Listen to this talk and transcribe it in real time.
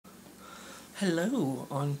Hello,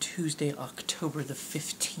 on Tuesday, October the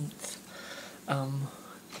 15th.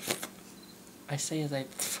 I say as I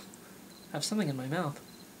have something in my mouth.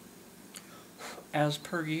 As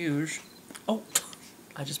per usual. Oh,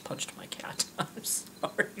 I just punched my cat. I'm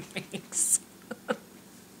sorry, Max.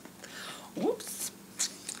 Whoops.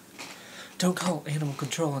 Don't call animal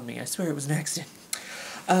control on me. I swear it was an accident.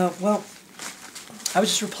 Well, I was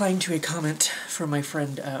just replying to a comment from my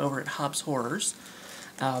friend over at Hobbs Horrors.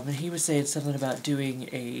 And he was saying something about doing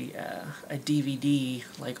a DVD,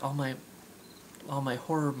 like all my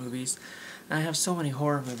horror movies. And I have so many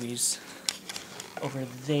horror movies over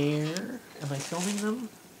there. Am I filming them?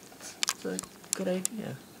 It's a good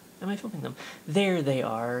idea. Am I filming them? There they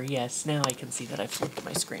are. Yes, now I can see that I flipped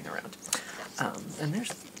my screen around. And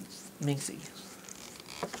there's Minxie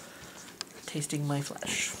tasting my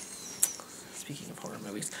flesh. Speaking of horror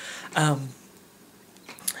movies.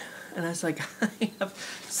 And I was like, I have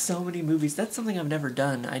so many movies. That's something I've never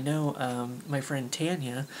done. I know my friend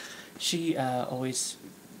Tanya, she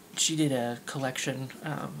did a collection,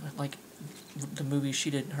 like the movies she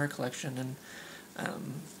did in her collection, and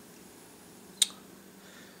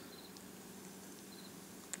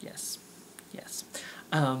yes.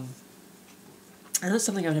 And that's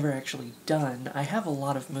something I've never actually done. I have a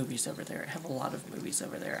lot of movies over there. I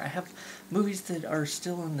have movies that are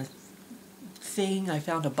still in the thing. I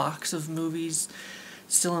found a box of movies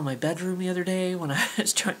still in my bedroom the other day when I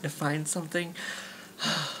was trying to find something.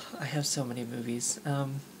 I have so many movies.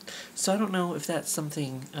 So I don't know if that's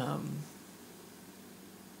something I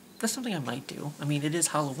might do. I mean, it is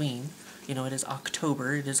Halloween. You know, it is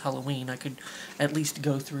October. It is Halloween. I could at least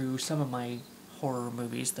go through some of my horror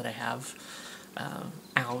movies that I have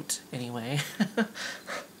out anyway.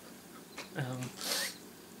 And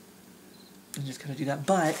just kind of do that.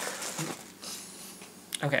 But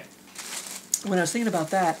okay, when I was thinking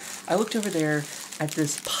about that, I looked over there at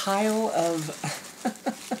this pile of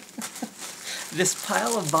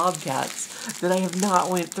Bobcats that I have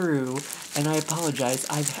not went through, and I apologize.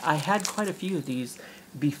 I had quite a few of these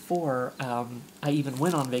before I even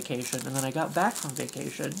went on vacation, and then I got back from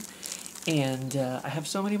vacation, and I have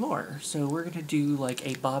so many more. So we're gonna do like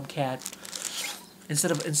a Bobcat.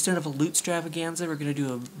 Instead of a loot extravaganza, we're gonna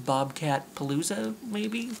do a Bobcatpalooza,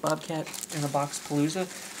 maybe? Bobcat in a Box Palooza.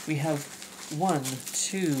 We have 1,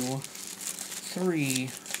 2, 3,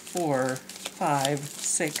 4, 5,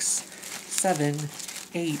 6, 7,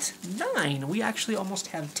 8, 9. We actually almost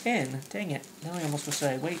have 10. Dang it. Now I almost wish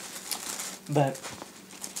that I'd wait. But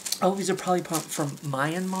oh, these are probably from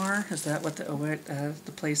Myanmar. Is that what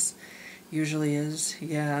the place usually is?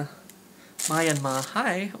 Yeah. Myanmar.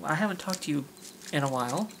 Hi. I haven't talked to you in a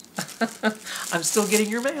while. I'm still getting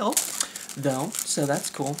your mail, though, so that's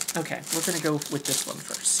cool. Okay, we're going to go with this one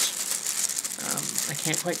first. I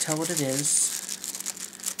can't quite tell what it is.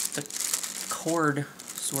 The cord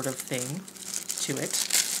sort of thing to it.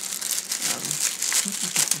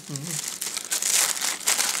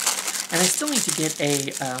 And I still need to get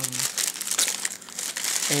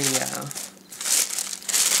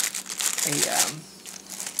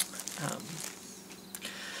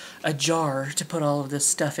a jar to put all of this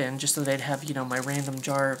stuff in, just so they'd have, you know, my random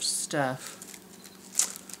jar of stuff.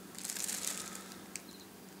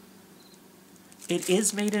 It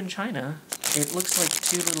is made in China. It looks like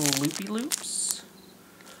 2 little loopy-loops.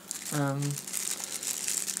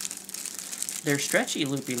 They're stretchy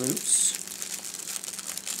loopy-loops.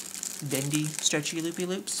 Bendy, stretchy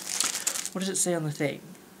loopy-loops. What does it say on the thing?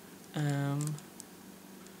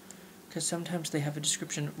 Because sometimes they have a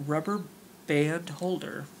description, rubber band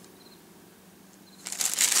holder.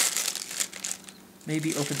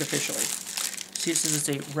 Maybe opened officially. See, it says it's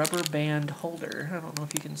a rubber band holder. I don't know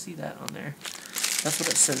if you can see that on there. That's what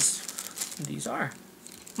it says these are.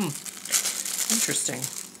 Interesting.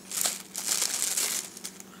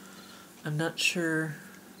 I'm not sure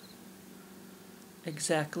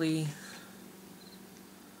exactly.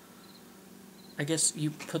 I guess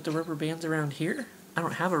you put the rubber bands around here? I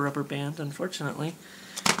don't have a rubber band, unfortunately.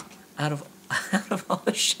 Out of all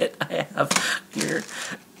the shit I have here.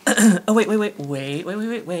 Oh, wait.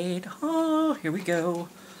 Oh, here we go.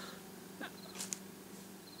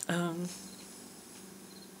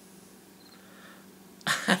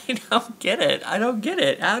 I don't get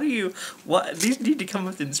it. How do you... What? These need to come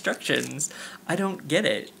with instructions. I don't get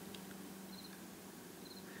it.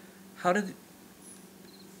 How do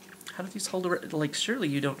these hold around? Like, surely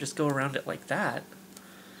you don't just go around it like that.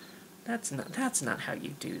 That's not how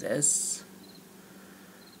you do this.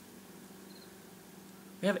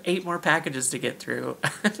 We have 8 more packages to get through.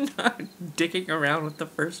 I'm not dicking around with the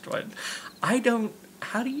first one. How do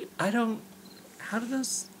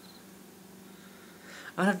those...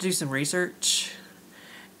 I'm gonna have to do some research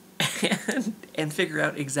and figure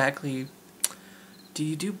out exactly, do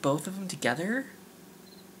you do both of them together?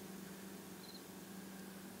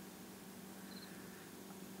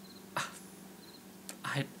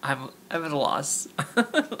 I'm at a loss.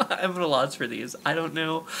 I'm at a loss for these. I don't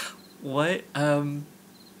know what,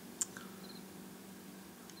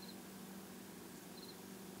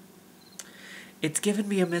 it's given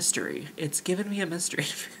me a mystery. It's given me a mystery.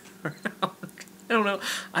 I don't know.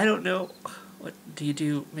 I don't know. What do you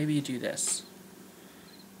do? Maybe you do this.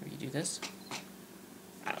 Maybe you do this.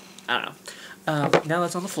 I don't know. Now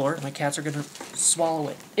that's on the floor. My cats are gonna swallow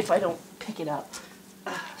it if I don't pick it up.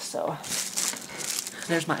 So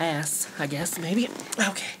there's my ass, I guess. Maybe.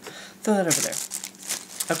 Okay. Throw that over there.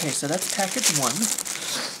 Okay, so that's package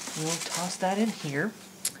 1. We'll toss that in here.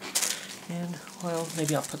 And, well,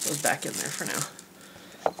 maybe I'll put those back in there for now.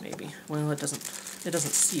 Maybe. Well, it doesn't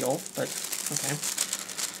seal, but okay.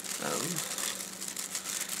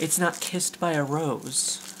 It's not kissed by a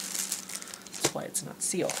rose. That's why it's not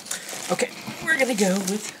sealed. Okay, we're gonna go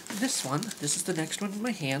with this one. This is the next one in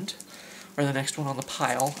my hand, or the next one on the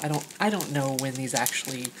pile. I don't know when these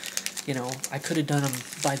actually, you know, I could have done them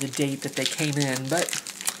by the date that they came in, but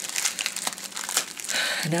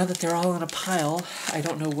now that they're all in a pile, I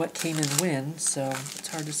don't know what came in when, so it's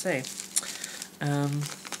hard to say.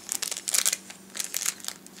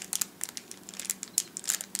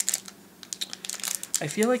 I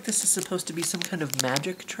feel like this is supposed to be some kind of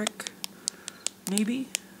magic trick, maybe?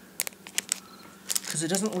 Because it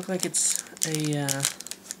doesn't look like it's a,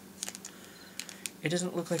 it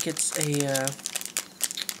doesn't look like it's a,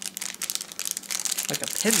 like a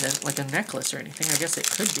pendant, like a necklace or anything. I guess it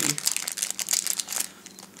could be.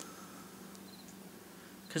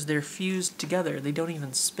 Because they're fused together. They don't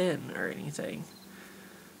even spin or anything.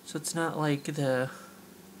 So it's not like the...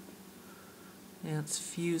 Yeah, it's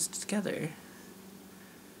fused together.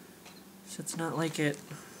 So it's not like it...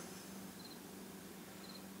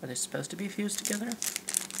 Are they supposed to be fused together?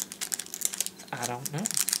 I don't know.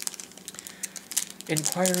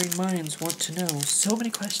 Inquiring minds want to know. So many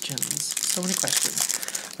questions. So many questions.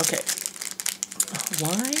 Okay.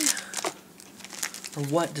 Why? Or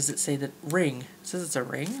what does it say that ring? It says it's a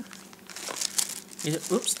ring?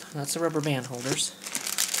 Oops, that's the rubber band holders.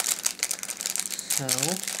 So,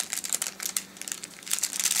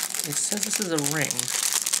 it says this is a ring.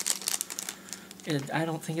 I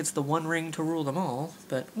don't think it's the one ring to rule them all,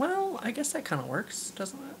 but, well, I guess that kind of works,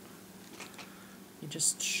 doesn't it? You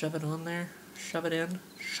just shove it on there, shove it in,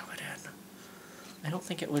 shove it in. I don't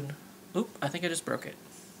think it would... Oop, I think I just broke it.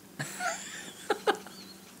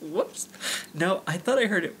 Whoops. No, I thought I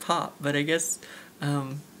heard it pop, but I guess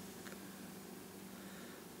you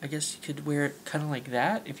could wear it kind of like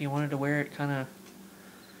that if you wanted to wear it kind of...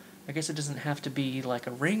 I guess it doesn't have to be like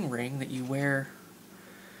a ring that you wear.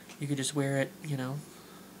 You could just wear it, you know,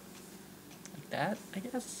 like that, I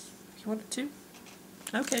guess, if you wanted to.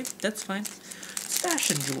 Okay, that's fine.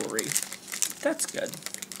 Fashion jewelry. That's good.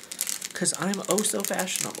 Because I'm oh so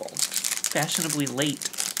fashionable. Fashionably late.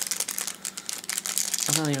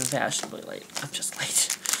 I'm not even fashionably late. I'm just late.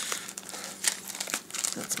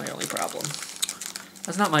 That's my only problem.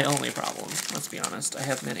 That's not my only problem, let's be honest. I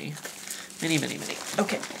have many. Many, many, many.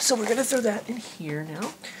 Okay, so we're going to throw that in here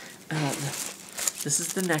now. This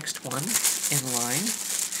is the next one in line.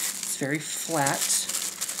 It's very flat.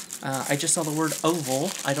 I just saw the word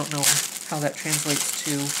oval. I don't know how that translates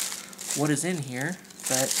to what is in here,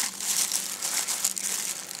 but...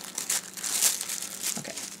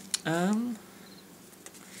 Okay.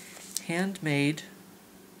 Handmade.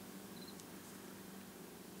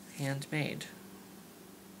 Handmade.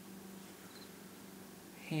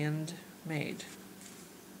 Handmade.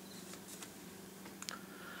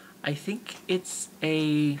 I think it's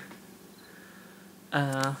a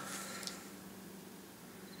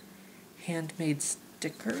handmade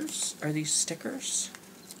stickers. Are these stickers?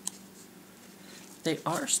 They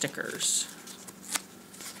are stickers.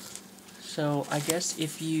 So I guess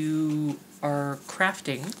if you are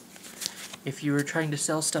crafting, if you were trying to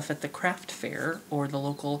sell stuff at the craft fair or the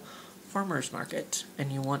local farmer's market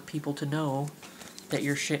and you want people to know that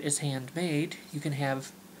your shit is handmade, you can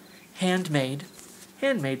have handmade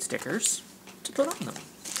stickers to put on them.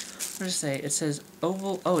 What does it say? It says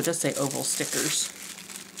oval. Oh, it does say oval stickers.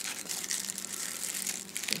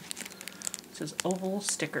 It says oval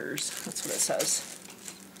stickers. That's what it says.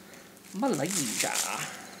 Malaysia.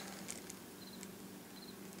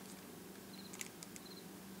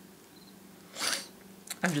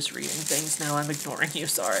 I'm just reading things now. I'm ignoring you.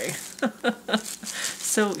 Sorry.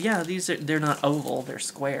 So yeah, they're not oval. They're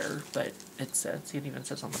square, but it even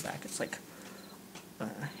says on the back. It's like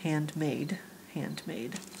handmade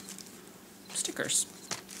stickers.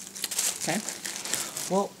 Okay.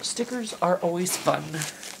 Well, stickers are always fun.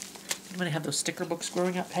 I'm gonna have those sticker books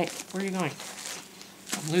growing up. Hey, where are you going?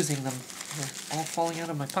 I'm losing them. They're all falling out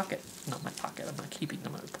of my pocket. Not my pocket. I'm not keeping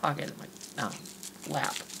them in my pocket. In my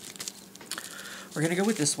lap. We're gonna go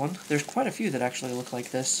with this one. There's quite a few that actually look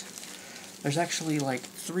like this. There's actually like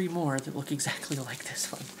 3 more that look exactly like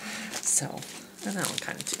this one. So, and that one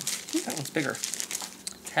kind of too. Ooh, that one's bigger.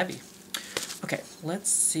 Heavy. Okay, let's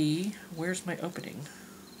see. Where's my opening?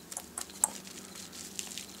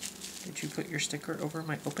 Did you put your sticker over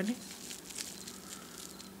my opening?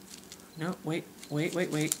 No, wait.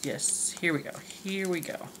 Yes, here we go.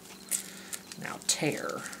 Now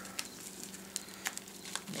tear.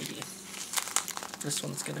 Maybe. This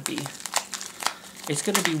one's gonna be, it's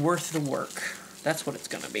gonna be worth the work. That's what it's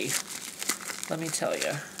gonna be. Let me tell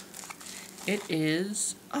you. It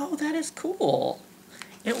is, oh, that is cool.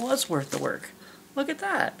 It was worth the work. Look at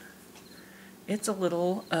that. It's a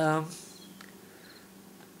little,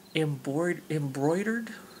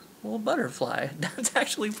 embroidered little butterfly. That's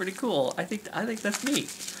actually pretty cool. I think that's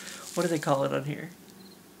neat. What do they call it on here?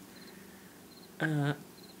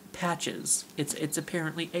 Patches. It's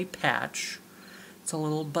apparently a patch. It's a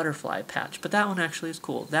little butterfly patch. But that one actually is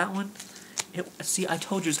cool. That one, see, I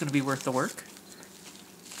told you it's going to be worth the work.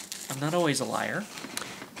 I'm not always a liar.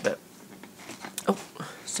 But, oh,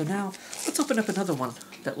 so now let's open up another one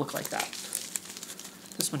that look like that.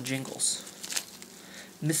 This one jingles.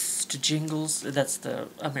 Mr. Jingles, that's the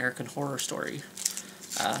American Horror Story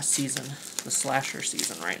season, the slasher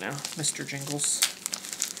season right now. Mr. Jingles.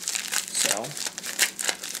 So,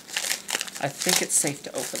 I think it's safe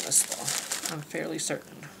to open this though. I'm fairly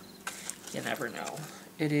certain. You never know.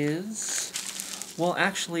 It is, well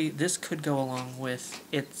actually this could go along with,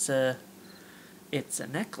 it's a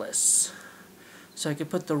necklace. So I could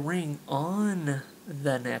put the ring on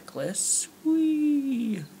the necklace.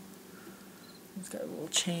 Whee! It's got a little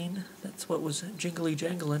chain. That's what was jingly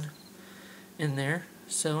jangling in there.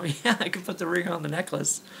 So yeah, I could put the ring on the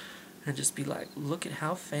necklace and just be like, look at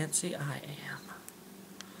how fancy I am.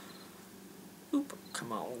 Oop,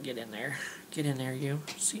 come on, get in there. Get in there, you.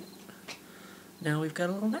 See? Now we've got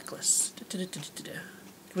a little necklace. I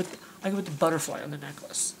can put the butterfly on the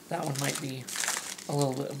necklace. That one might be a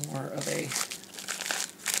little bit more of a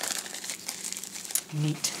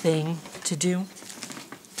neat thing to do.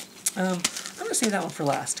 I'm going to save that one for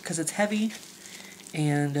last because it's heavy.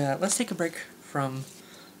 And let's take a break from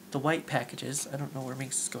the white packages. I don't know where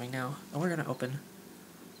Minx is going now. And we're going to open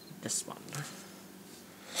this one.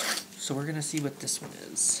 So we're going to see what this one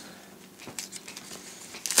is.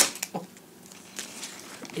 Oh.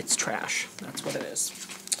 It's trash. That's what it is.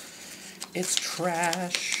 It's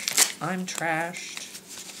trash. I'm trashed.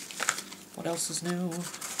 What else is new?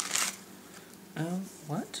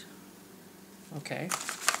 What? Okay.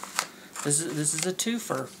 This is a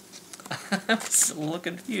twofer. I'm just a little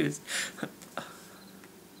confused.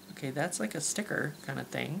 Okay, that's like a sticker kind of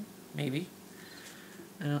thing, maybe.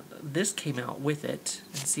 This came out with it,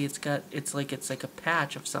 and see, it's like a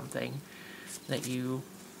patch of something that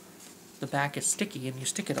the back is sticky, and you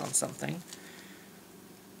stick it on something.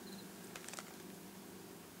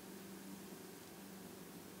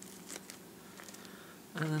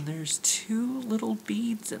 And then there's 2 little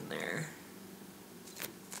beads in there.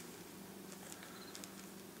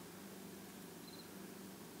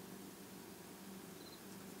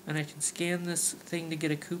 And I can scan this thing to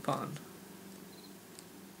get a coupon.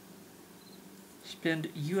 Spend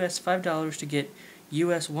US $5 to get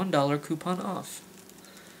US $1 coupon off.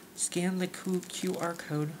 Scan the QR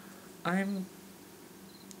code. I'm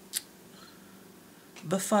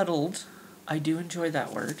befuddled. I do enjoy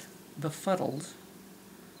that word. Befuddled.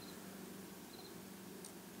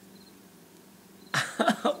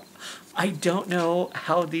 I don't know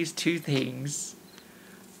how these 2 things,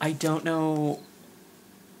 I don't know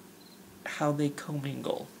how they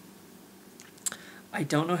commingle. I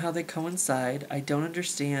don't know how they coincide. I don't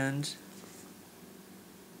understand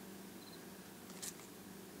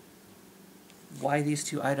why these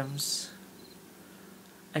 2 items,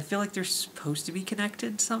 I feel like they're supposed to be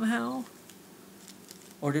connected somehow.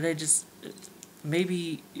 Or did I just,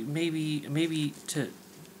 maybe to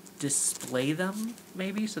display them,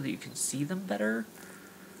 maybe, so that you can see them better.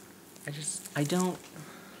 I don't,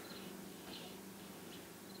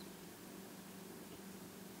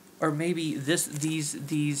 or maybe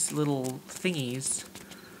these little thingies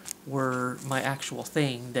were my actual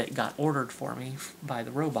thing that got ordered for me by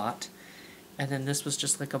the robot, and then this was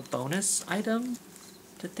just like a bonus item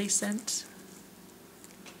that they sent.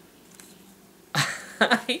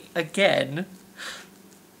 Again,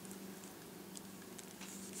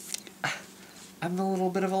 I'm a little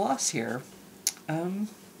bit of a loss here.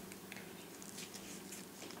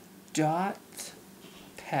 Dot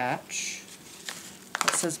patch.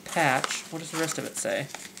 It says patch. What does the rest of it say?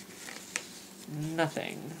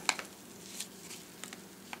 Nothing.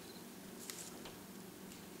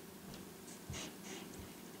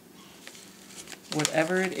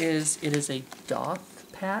 Whatever it is a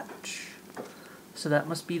doth patch. So that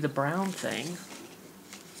must be the brown thing.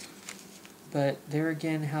 But there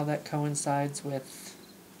again, how that coincides with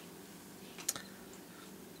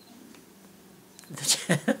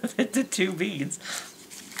the two beads.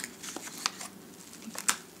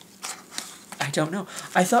 I don't know.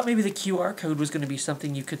 I thought maybe the QR code was going to be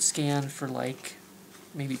something you could scan for, like,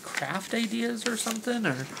 maybe craft ideas or something,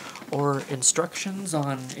 or instructions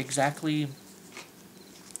on exactly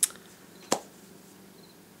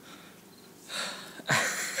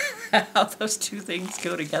how those two things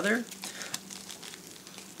go together.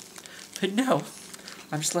 But no,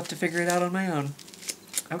 I'm just left to figure it out on my own.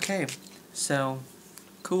 Okay, so,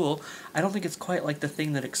 cool. I don't think it's quite like the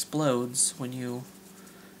thing that explodes when you...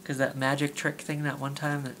 Because that magic trick thing that one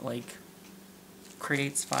time that, like,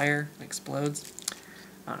 creates fire, explodes.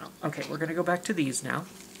 I don't know. Okay, we're going to go back to these now.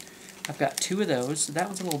 I've got two of those. That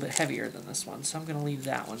one's a little bit heavier than this one, so I'm going to leave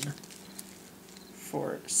that one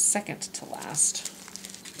for second to last.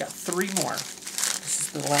 I've got three more. This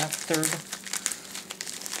is the last third.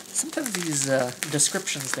 Sometimes these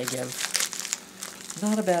descriptions they give,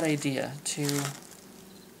 not a bad idea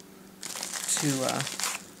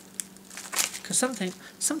because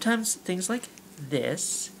sometimes things like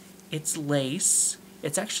this, it's lace.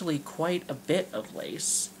 It's actually quite a bit of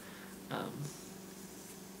lace. I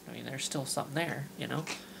mean, there's still something there, you know.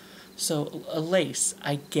 So a lace,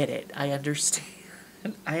 I get it. I understand.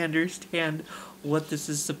 I understand what this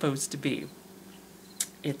is supposed to be.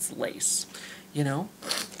 It's lace, you know.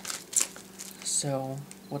 So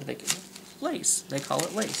what do they call it? Lace. They call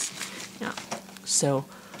it lace. Yeah. So,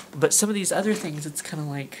 but some of these other things, it's kind of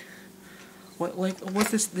like,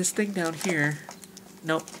 what's this thing down here?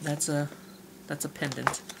 Nope, that's a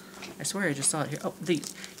pendant. I swear I just saw it here. Oh,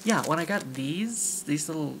 these. Yeah, when I got these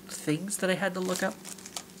little things that I had to look up,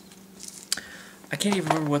 I can't even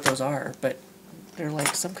remember what those are, but they're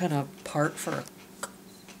like some kind of part for a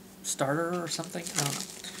starter or something.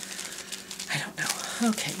 I don't know.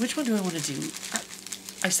 Okay, which one do I want to do?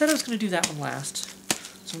 I said I was going to do that one last,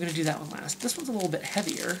 so I'm going to do that one last. This one's a little bit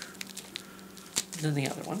heavier than the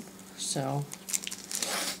other one, so...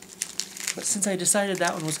 But since I decided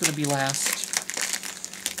that one was going to be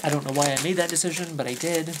last, I don't know why I made that decision, but I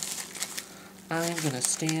did. I'm going to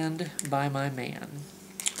stand by my man.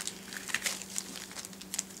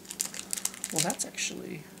 Well, that's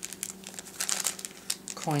actually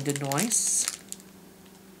kind of nice.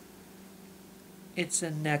 It's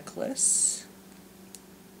a necklace.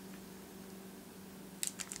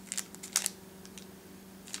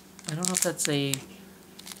 I don't know if that's an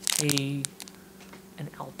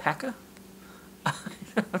alpaca.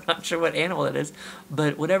 I'm not sure what animal it is,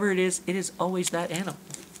 but whatever it is always that animal.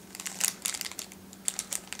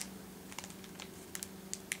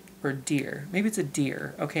 Or deer. Maybe it's a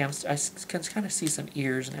deer. Okay, I can kind of see some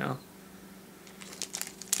ears now.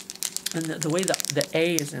 And the way the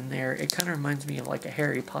A is in there, it kind of reminds me of like a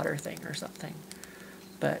Harry Potter thing or something.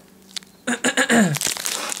 But,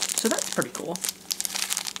 so that's pretty cool.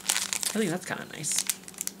 I think that's kind of nice.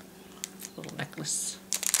 Little necklace.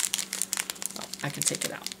 Oh, I can take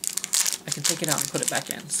it out. I can take it out and put it back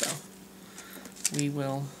in, so we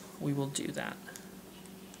will do that.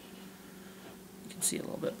 You can see a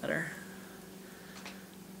little bit better.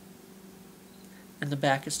 And the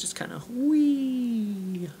back is just kind of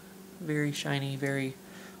wee. Very shiny, very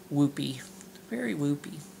whoopy. Very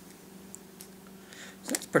whoopy. So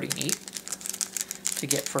that's pretty neat to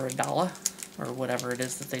get for $1 or whatever it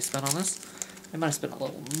is that they spent on this. They might have spent a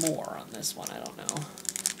little more on this one, I don't know.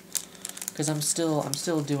 Because I'm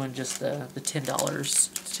still doing just the $10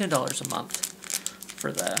 $10 a month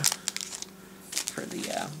for the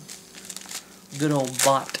good old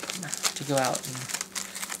bot to go out and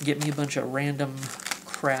get me a bunch of random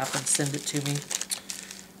crap and send it to me.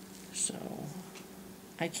 So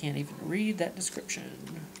I can't even read that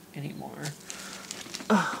description anymore.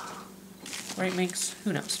 Right, Minx?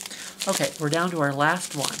 Who knows? Okay, we're down to our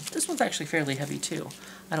last one. This one's actually fairly heavy too.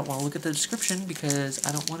 I don't want to look at the description because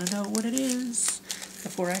I don't want to know what it is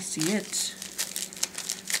before I see it.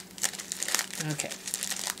 Okay.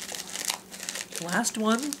 Last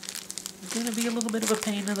one is going to be a little bit of a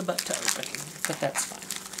pain in the butt to open, but that's fine.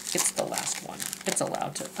 It's the last one. It's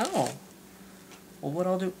allowed to... Oh! Well, what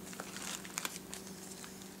I'll do...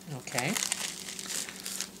 Okay.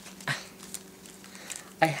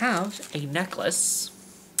 I have a necklace,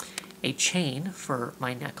 a chain for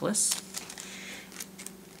my necklace.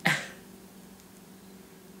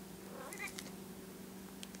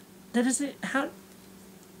 That is it. How?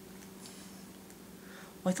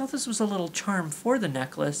 Well, I thought this was a little charm for the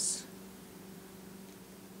necklace,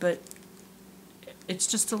 but it's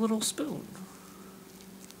just a little spoon.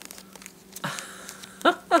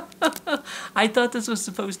 I thought this was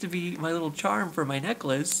supposed to be my little charm for my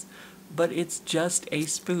necklace, but it's just a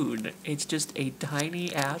spoon. It's just a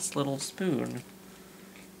tiny ass little spoon.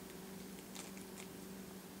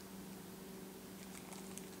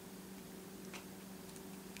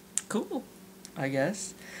 Cool, I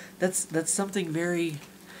guess. That's something very,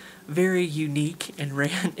 very unique and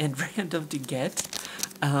random to get.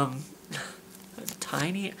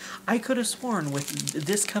 Tiny. I could have sworn with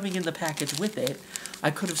this coming in the package with it, I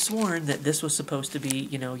could have sworn that this was supposed to be,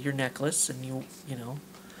 you know, your necklace and you know,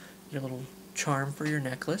 your little charm for your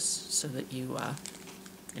necklace so that you,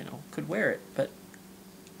 you know, could wear it. But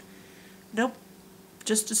nope,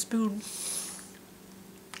 just a spoon.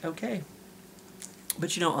 Okay.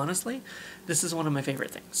 But you know, honestly, this is one of my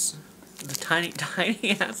favorite things. The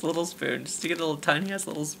tiny ass little spoon. Just to get a little tiny ass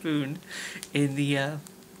little spoon in the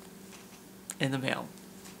mail.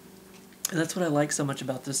 And that's what I like so much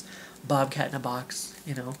about this Bobcat in a box,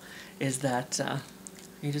 you know, is that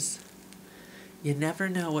you never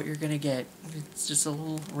know what you're gonna get. It's just a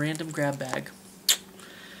little random grab bag.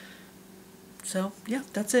 So yeah,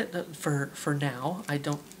 that's it for now. I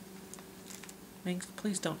don't. Minx,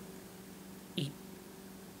 please don't eat.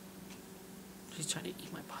 She's trying to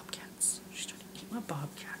eat my Bobcats. She's trying to eat my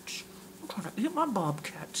Bobcats. I'm trying to eat my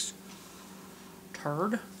Bobcats.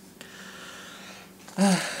 Turd.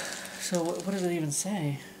 So what does it even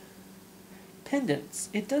say? Pendants.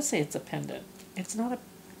 It does say it's a pendant. It's not a...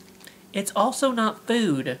 It's also not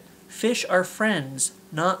food. Fish are friends,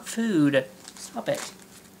 not food. Stop it.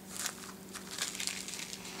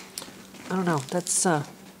 I don't know. That's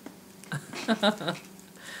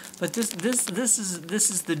but this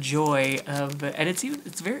is the joy of, and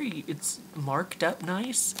it's marked up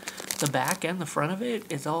nice. The back and the front of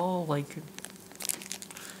it is all like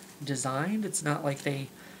designed. It's not like they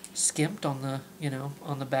skimped on the, you know,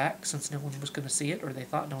 on the back since no one was going to see it, or they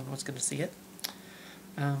thought no one was going to see it.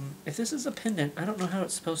 If this is a pendant, I don't know how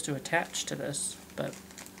it's supposed to attach to this, but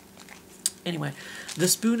anyway, the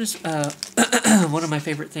spoon is one of my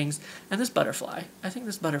favorite things, and this butterfly. I think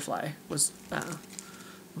this butterfly was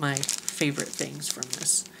my favorite things from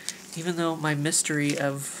this, even though my mystery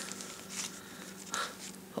of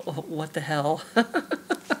what the hell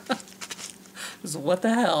was what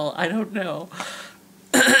the hell, I don't know.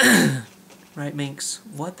 Right, Minx?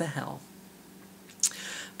 What the hell?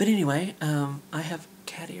 But anyway, I have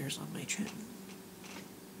cat ears on my chin.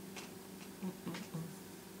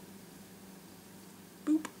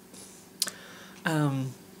 Boop.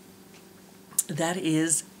 That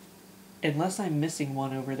is, unless I'm missing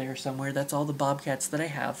one over there somewhere, that's all the Bobcats that I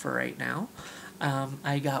have for right now.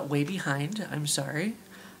 I got way behind. I'm sorry.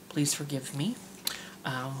 Please forgive me.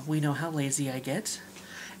 We know how lazy I get.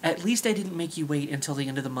 At least I didn't make you wait until the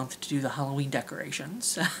end of the month to do the Halloween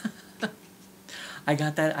decorations. I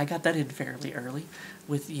got that in fairly early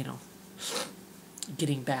with, you know,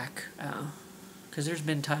 getting back, because there's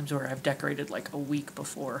been times where I've decorated like a week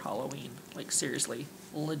before Halloween. Like seriously,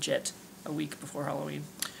 legit, a week before Halloween.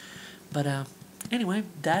 But anyway,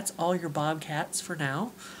 that's all your Bobcats for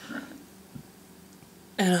now.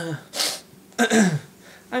 And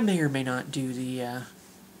I may or may not do the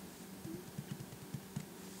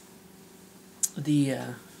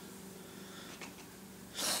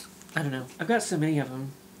I don't know. I've got so many of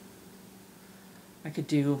them. I could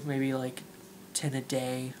do maybe like 10 a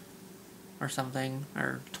day or something,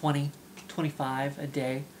 or 20, 25 a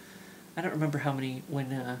day. I don't remember how many when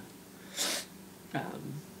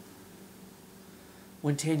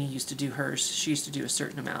Tanya used to do hers, she used to do a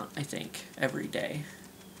certain amount, I think, every day.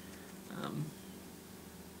 So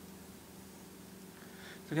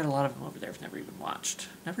I've got a lot of them over there I've never even watched,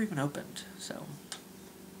 never even opened, so.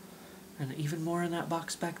 And even more in that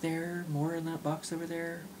box back there, more in that box over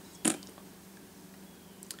there.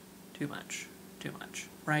 Too much,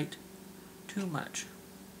 right? Too much.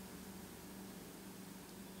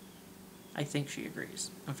 I think she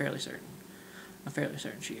agrees. I'm fairly certain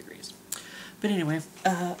she agrees. But anyway,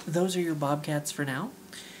 those are your Bobcats for now.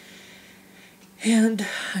 And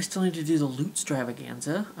I still need to do the loot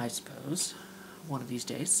extravaganza, I suppose, one of these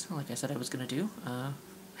days, like I said I was going to do,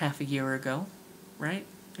 half a year ago, right?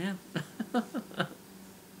 Yeah.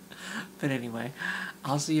 But anyway,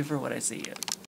 I'll see you for what I see you.